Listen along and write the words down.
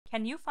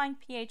Can you find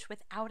pH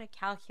without a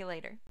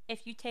calculator?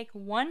 If you take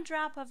 1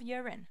 drop of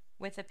urine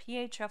with a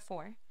pH of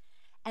 4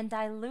 and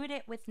dilute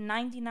it with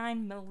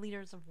 99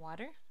 milliliters of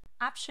water,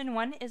 option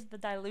 1 is the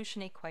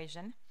dilution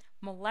equation.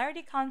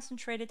 Molarity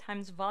concentrated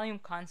times volume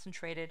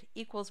concentrated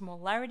equals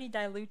molarity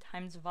dilute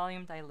times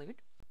volume dilute,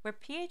 where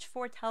pH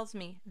 4 tells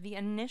me the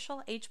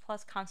initial H+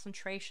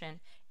 concentration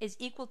is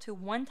equal to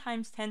 1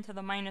 times 10 to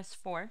the minus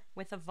 4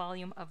 with a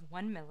volume of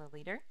 1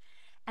 milliliter,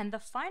 and the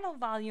final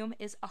volume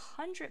is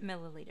 100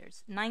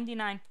 milliliters,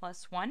 99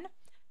 plus 1.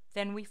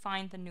 Then we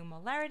find the new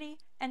molarity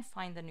and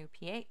find the new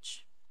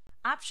pH.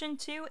 Option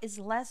 2 is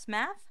less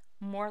math,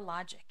 more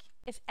logic.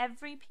 If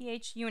every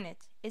pH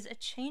unit is a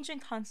change in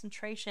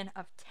concentration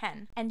of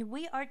 10, and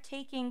we are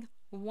taking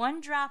 1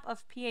 drop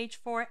of pH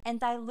 4 and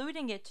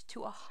diluting it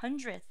to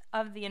 100th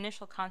of the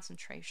initial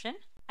concentration,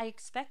 I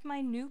expect my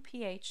new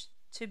pH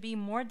to be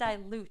more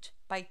dilute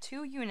by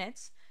 2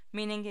 units,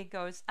 meaning it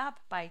goes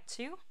up by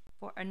 2,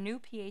 for a new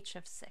pH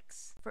of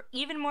 6. For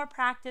even more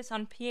practice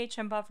on pH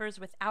and buffers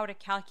without a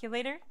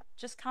calculator,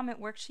 just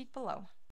comment worksheet below.